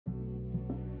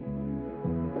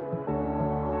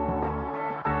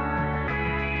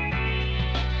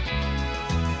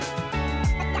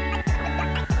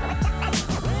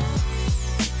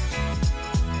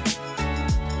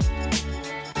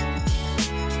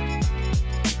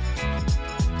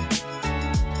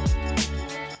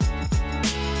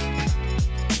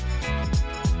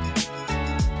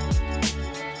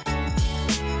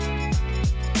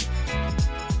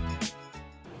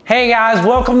Hey guys,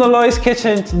 welcome to Loic's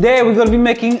Kitchen. Today we're going to be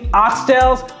making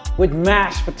oxtails with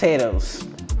mashed potatoes.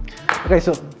 Okay,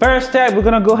 so first step, we're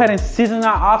going to go ahead and season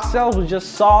our oxtails with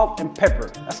just salt and pepper.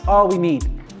 That's all we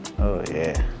need. Oh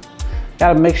yeah.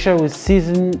 Gotta make sure we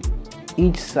season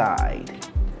each side.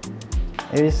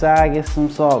 Every side gets some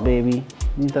salt, baby.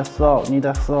 Need that salt, need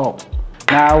that salt.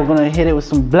 Now we're gonna hit it with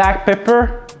some black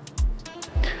pepper.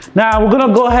 Now we're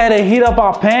gonna go ahead and heat up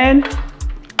our pan.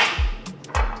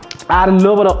 Add a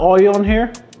little bit of oil in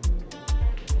here.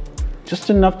 Just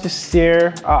enough to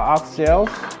sear our oxtails.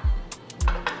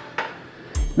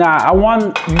 Now you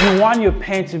want your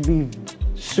pan to be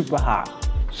super hot,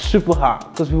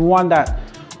 because we want that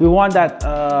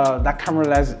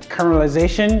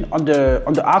caramelization on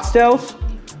the oxtails.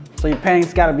 So your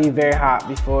pan's got to be very hot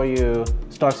before you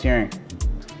start searing.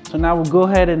 So now we'll go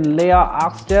ahead and lay our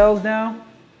oxtails down.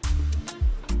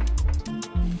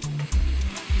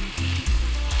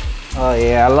 Oh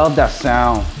yeah, I love that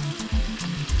sound.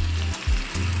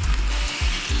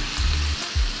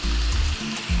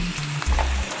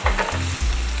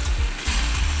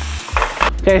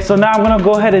 Okay, so now I'm gonna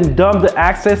go ahead and dump the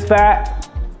excess fat.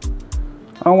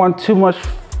 I don't want too much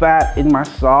fat in my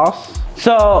sauce.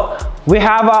 So we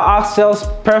have our oxtails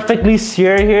perfectly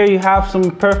seared here. You have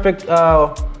some perfect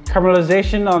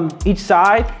caramelization on each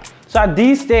side. So at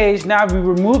this stage, now we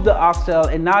remove the oxtail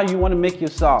and now you wanna make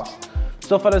your sauce.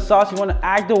 So for the sauce, you wanna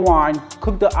add the wine,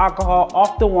 cook the alcohol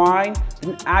off the wine,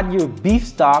 and add your beef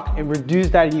stock and reduce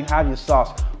that and you have your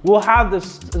sauce. We'll have the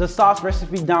sauce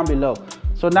recipe down below.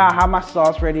 So now I have my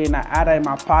sauce ready and I add it in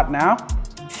my pot now.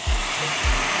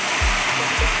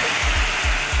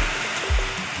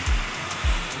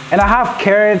 And I have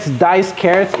carrots, diced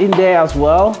carrots in there as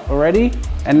well already.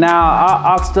 And now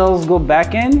our oxtails go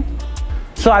back in.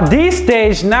 So at this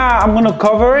stage, now I'm gonna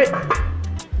cover it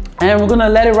and we're gonna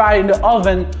let it ride in the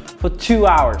oven for 2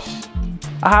 hours.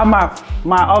 I have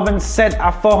my oven set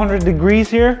at 400 degrees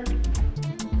here.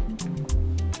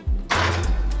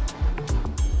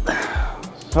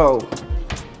 So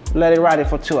let it ride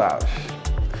for 2 hours.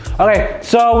 Okay,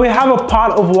 so we have a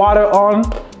pot of water on.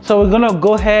 So we're gonna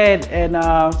go ahead and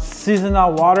season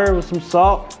our water with some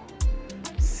salt.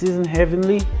 Season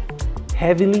heavily.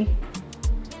 It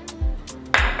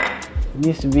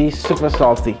needs to be super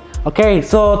salty. Okay,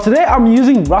 so today I'm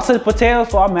using russet potatoes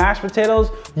for our mashed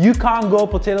potatoes. Yukon Gold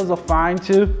potatoes are fine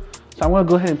too. So I'm gonna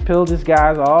go ahead and peel these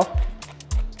guys off.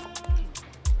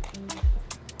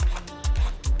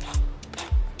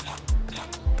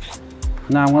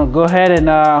 Now I'm gonna go ahead and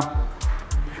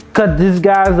cut these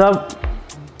guys up.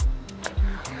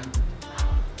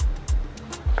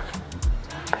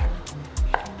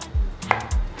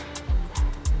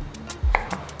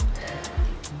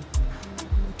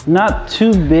 Not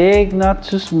too big, not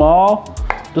too small.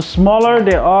 The smaller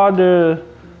they are, the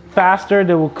faster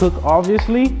they will cook,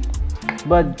 obviously.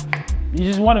 But you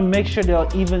just want to make sure they're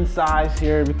even size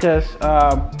here because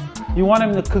you want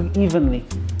them to cook evenly.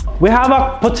 We have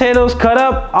our potatoes cut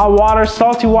up. Our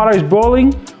salty water is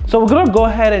boiling. So we're gonna go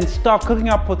ahead and start cooking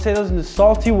our potatoes in the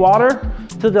salty water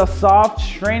till they're soft,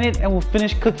 strain it, and we'll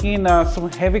finish cooking some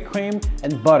heavy cream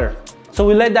and butter. So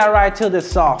we let that ride till they're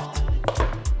soft.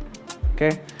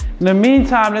 Okay. In the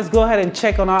meantime, let's go ahead and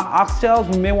check on our oxtails.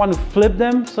 We may want to flip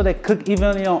them so they cook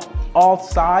evenly on all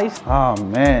sides. Oh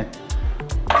man,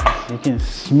 you can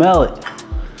smell it.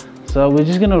 So we're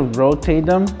just gonna rotate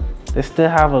them. They still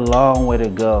have a long way to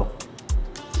go.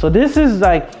 So this is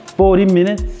like 40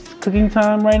 minutes cooking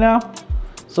time right now.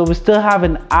 So we still have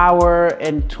an hour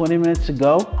and 20 minutes to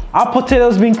go. Our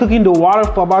potatoes been cooking in the water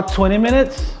for about 20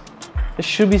 minutes. It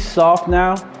should be soft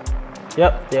now.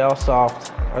 Yep, they're all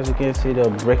soft. As you can see, they're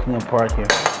breaking apart here.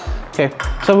 Okay,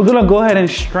 so we're gonna go ahead and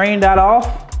strain that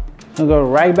off. We'll go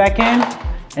right back in.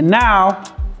 And now,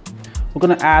 we're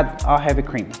gonna add our heavy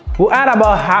cream. We'll add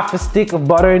about half a stick of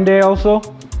butter in there also.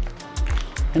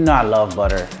 You know I love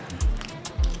butter.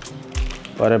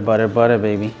 Butter, butter, butter,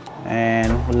 baby.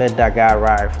 And we'll let that guy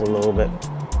ride for a little bit.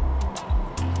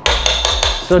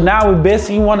 So now we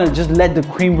basically wanna just let the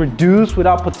cream reduce with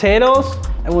our potatoes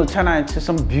and we'll turn that into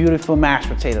some beautiful mashed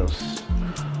potatoes.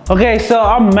 Okay, so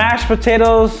our mashed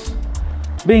potatoes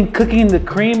been cooking in the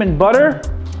cream and butter.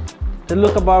 They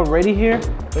look about ready here.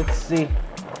 Let's see.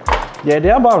 Yeah,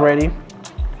 they're about ready.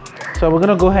 So we're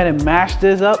gonna go ahead and mash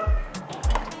this up.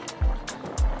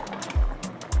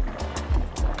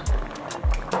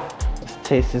 Let's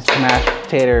taste this mashed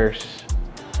potatoes.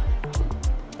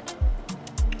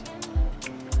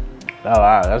 Oh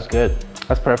wow, that's good.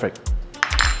 That's perfect.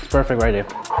 It's perfect right there.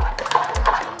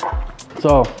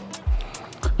 So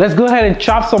let's go ahead and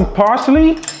chop some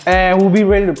parsley and we'll be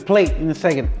ready to plate in a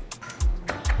second.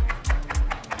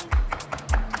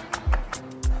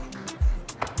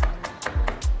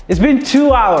 It's been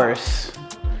 2 hours.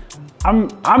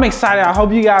 I'm excited. I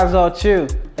hope you guys are too.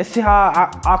 Let's see how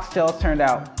our oxtails turned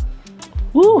out.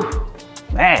 Woo,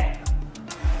 man.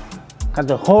 Got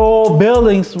the whole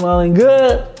building smelling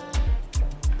good.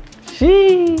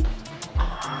 Shee.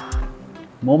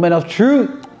 Moment of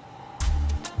truth.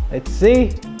 Let's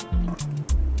see.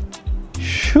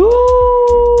 Shoo.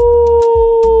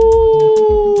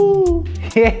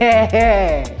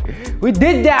 Yeah. We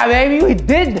did that, baby. We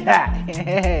did that.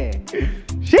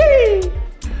 Shee.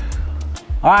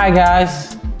 All right,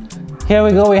 guys. Here we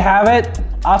go. We have it.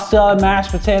 Oxtail and mashed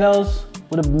potatoes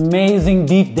with amazing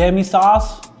beef demi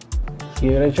sauce. Let's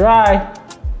give it a try.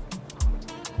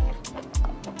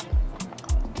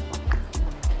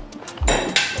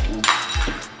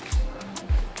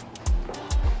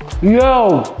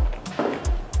 Yo,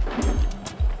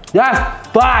 that's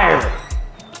fire.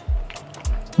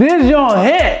 This is your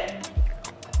hit.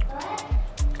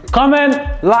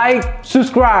 Comment, like,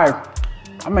 subscribe.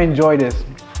 I'm gonna enjoy this.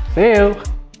 See you.